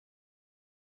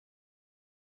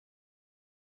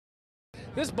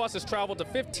This bus has traveled to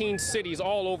 15 cities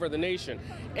all over the nation.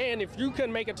 And if you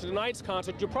can make it to tonight's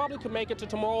concert, you probably could make it to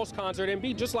tomorrow's concert and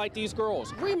be just like these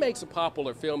girls. Remakes of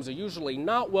popular films are usually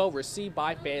not well received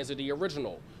by fans of the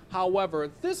original. However,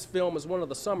 this film is one of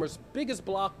the summer's biggest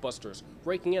blockbusters,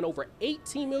 raking in over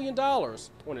 $18 million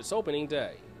on its opening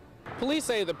day. Police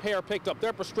say the pair picked up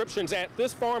their prescriptions at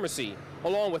this pharmacy,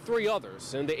 along with 3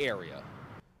 others in the area.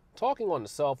 Talking on the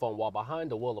cell phone while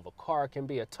behind the wheel of a car can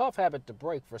be a tough habit to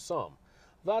break for some.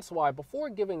 That's why before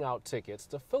giving out tickets,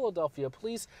 the Philadelphia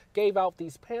police gave out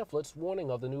these pamphlets warning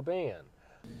of the new ban.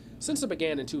 Since it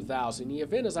began in 2000, the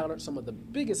event has honored some of the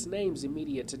biggest names in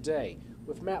media today,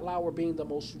 with Matt Lauer being the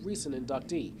most recent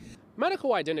inductee.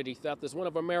 Medical identity theft is one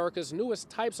of America's newest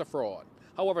types of fraud.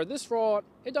 However, this fraud,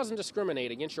 it doesn't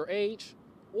discriminate against your age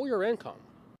or your income.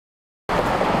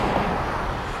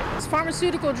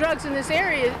 Pharmaceutical drugs in this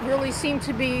area really seem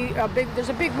to be there's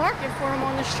a big market for them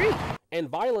on the street. And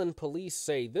Vineland police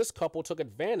say this couple took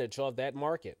advantage of that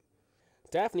market.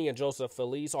 Daphne and Joseph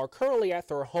Felice are currently at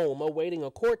their home awaiting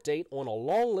a court date on a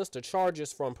long list of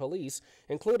charges from police,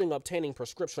 including obtaining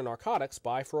prescription narcotics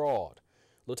by fraud.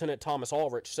 Lieutenant Thomas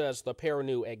Ulrich says the pair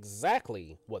knew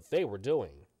exactly what they were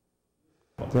doing.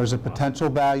 There's a potential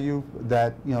value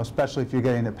that, especially if you're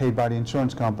getting it paid by the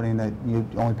insurance company and that you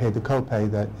only paid the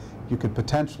copay, that you could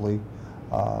potentially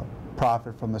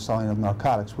profit from the selling of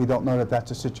narcotics. We don't know that that's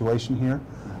a situation here.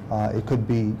 It could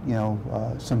be,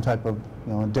 some type of,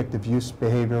 addictive use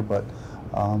behavior, but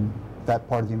that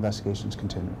part of the investigation is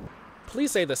continuing.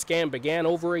 Police say the scam began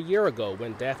over a year ago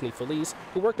when Daphne Felice,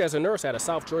 who worked as a nurse at a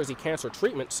South Jersey cancer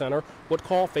treatment center, would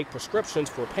call fake prescriptions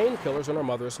for painkillers in her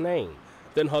mother's name.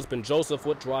 Then husband Joseph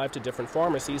would drive to different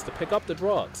pharmacies to pick up the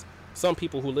drugs. Some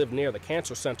people who live near the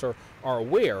cancer center are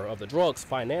aware of the drug's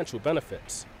financial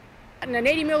benefits. And an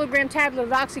 80-milligram tablet of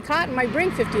Oxycontin might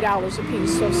bring $50 a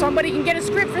piece. So if somebody can get a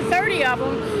script for 30 of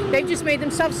them, they've just made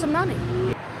themselves some money.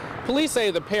 Police say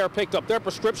the pair picked up their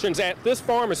prescriptions at this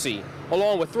pharmacy,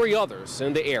 along with 3 others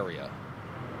in the area.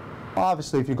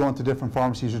 Obviously, if you're going to different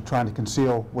pharmacies, you're trying to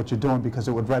conceal what you're doing because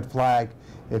it would red flag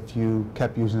if you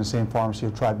kept using the same pharmacy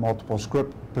or tried multiple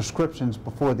prescriptions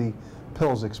before the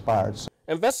pills expired.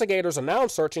 Investigators are now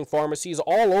searching pharmacies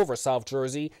all over South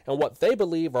Jersey and what they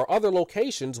believe are other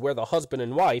locations where the husband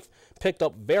and wife picked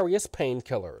up various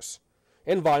painkillers.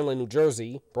 In Vineland, New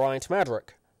Jersey, Bryant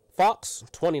Maddrick, Fox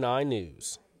 29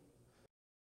 News.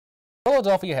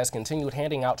 Philadelphia has continued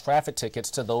handing out traffic tickets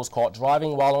to those caught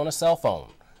driving while on a cell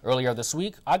phone. Earlier this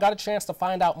week, I got a chance to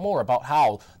find out more about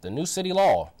how the new city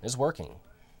law is working.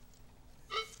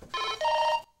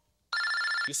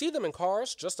 You see them in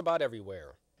cars just about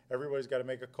everywhere. Everybody's got to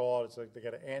make a call. It's like they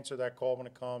got to answer that call when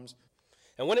it comes.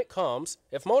 And when it comes,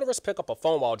 if motorists pick up a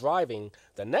phone while driving,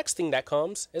 the next thing that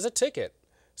comes is a ticket.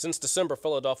 Since December,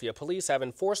 Philadelphia police have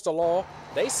enforced a law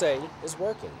they say is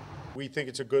working. We think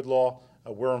it's a good law.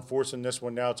 We're enforcing this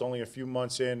one now. It's only a few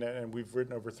months in, and we've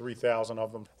written over 3,000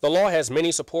 of them. The law has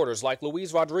many supporters like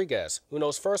Luis Rodriguez, who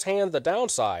knows firsthand the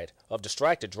downside of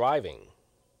distracted driving.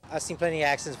 I've seen plenty of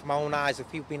accidents from my own eyes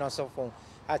with people being on cell phone.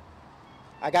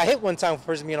 I got hit one time for a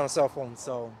person being on a cell phone,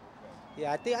 so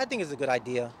yeah, I think it's a good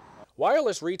idea.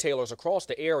 Wireless retailers across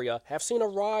the area have seen a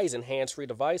rise in hands-free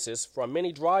devices from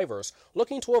many drivers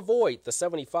looking to avoid the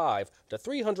 $75 to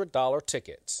 $300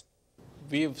 tickets.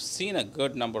 We've seen a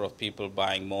good number of people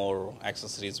buying more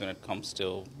accessories when it comes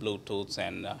to Bluetooths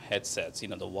and headsets,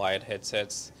 the wired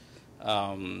headsets,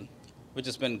 which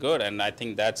has been good, and I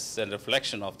think that's a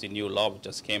reflection of the new law which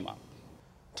just came up.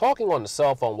 Talking on the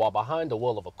cell phone while behind the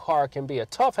wheel of a car can be a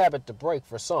tough habit to break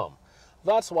for some.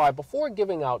 That's why before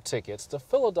giving out tickets, the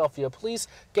Philadelphia police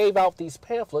gave out these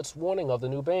pamphlets warning of the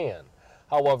new ban.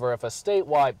 However, if a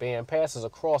statewide ban passes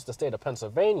across the state of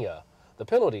Pennsylvania, the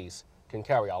penalties can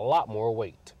carry a lot more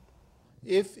weight.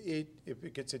 If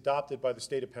it gets adopted by the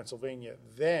state of Pennsylvania,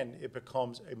 then it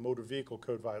becomes a motor vehicle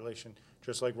code violation,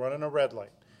 just like running a red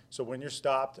light. So when you're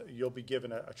stopped, you'll be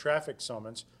given a traffic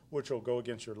summons, which will go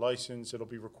against your license. It'll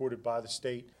be recorded by the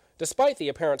state. Despite the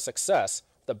apparent success,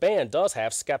 the ban does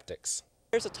have skeptics.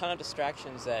 There's a ton of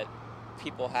distractions that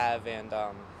people have, and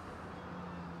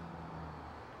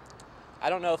I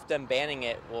don't know if them banning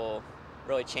it will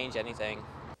really change anything.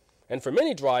 And for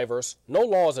many drivers, no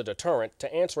law is a deterrent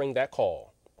to answering that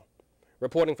call.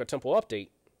 Reporting for Temple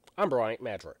Update, I'm Bryant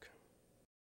Maddrick.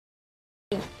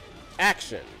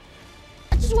 Action.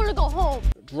 I just want to go home.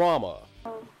 Drama.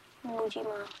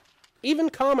 Even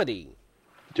comedy.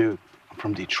 Dude, I'm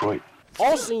from Detroit.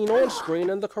 All seen on screen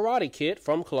in The Karate Kid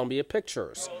from Columbia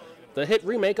Pictures, the hit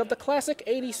remake of the classic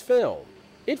 80s film.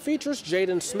 It features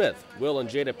Jaden Smith, Will and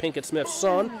Jada Pinkett Smith's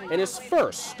son, in his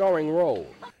first starring role.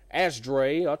 As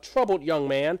Dre, a troubled young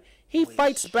man, He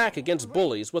fights back against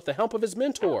bullies with the help of his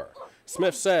mentor.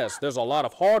 Smith says there's a lot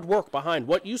of hard work behind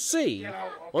what you see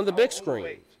on the big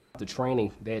screen. The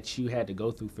training that you had to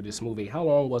go through for this movie, how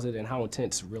long was it and how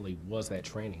intense really was that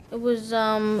training? It was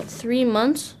 3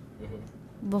 months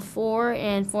before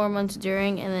and 4 months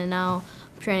during, and then now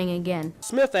I'm training again.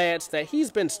 Smith adds that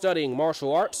he's been studying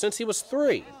martial arts since he was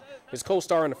 3. His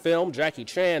co-star in the film, Jackie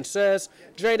Chan, says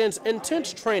Jaden's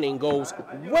intense training goes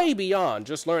way beyond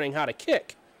just learning how to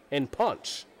kick and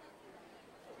punch.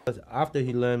 After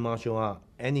he learned martial art,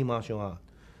 any martial art,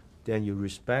 then you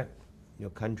respect your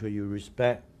country, you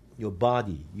respect your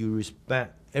body, you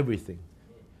respect everything,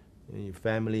 your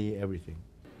family, everything.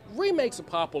 Remakes of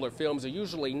popular films are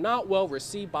usually not well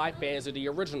received by fans of the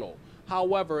original.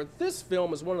 However, this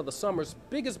film is one of the summer's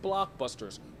biggest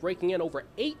blockbusters, raking in over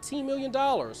 $18 million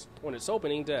on its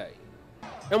opening day.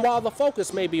 And while the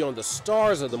focus may be on the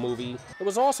stars of the movie, it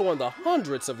was also on the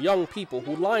hundreds of young people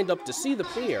who lined up to see the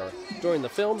pair during the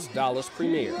film's Dallas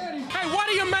premiere. Hey, what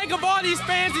do you make of all these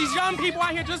fans, these young people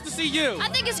out here just to see you? I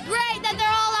think it's great that they're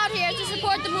all out here to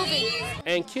support the movie.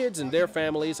 And kids and their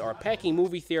families are packing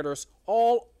movie theaters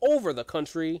all over the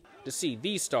country to see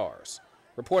these stars.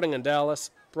 Reporting in Dallas,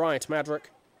 Bryant Maddrick,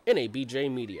 NABJ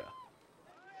Media.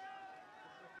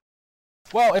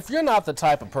 Well, if you're not the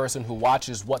type of person who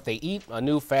watches what they eat, a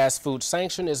new fast food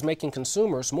sanction is making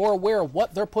consumers more aware of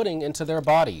what they're putting into their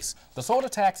bodies. The soda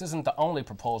tax isn't the only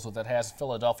proposal that has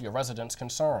Philadelphia residents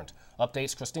concerned.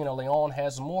 Updates Christina Leon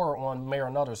has more on Mayor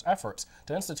Nutter's efforts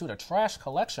to institute a trash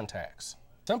collection tax.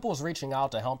 Temple is reaching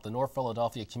out to help the North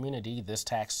Philadelphia community this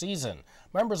tax season.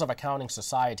 Members of accounting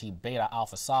society Beta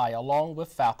Alpha Psi, along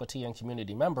with faculty and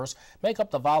community members, make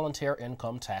up the Volunteer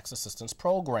Income Tax Assistance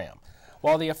Program.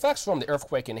 While the effects from the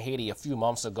earthquake in Haiti a few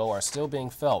months ago are still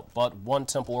being felt, but one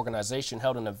Temple organization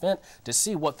held an event to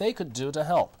see what they could do to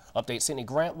help. Update Sydney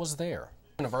Grant was there.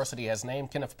 The university has named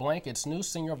Kenneth Blank its new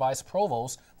senior vice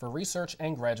provost for research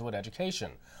and graduate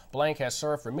education. Blank has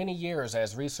served for many years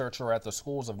as researcher at the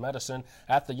schools of medicine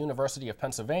at the University of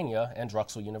Pennsylvania and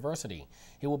Drexel University.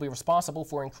 He will be responsible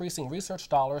for increasing research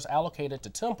dollars allocated to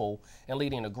Temple and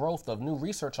leading the growth of new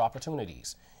research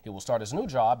opportunities. He will start his new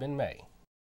job in May.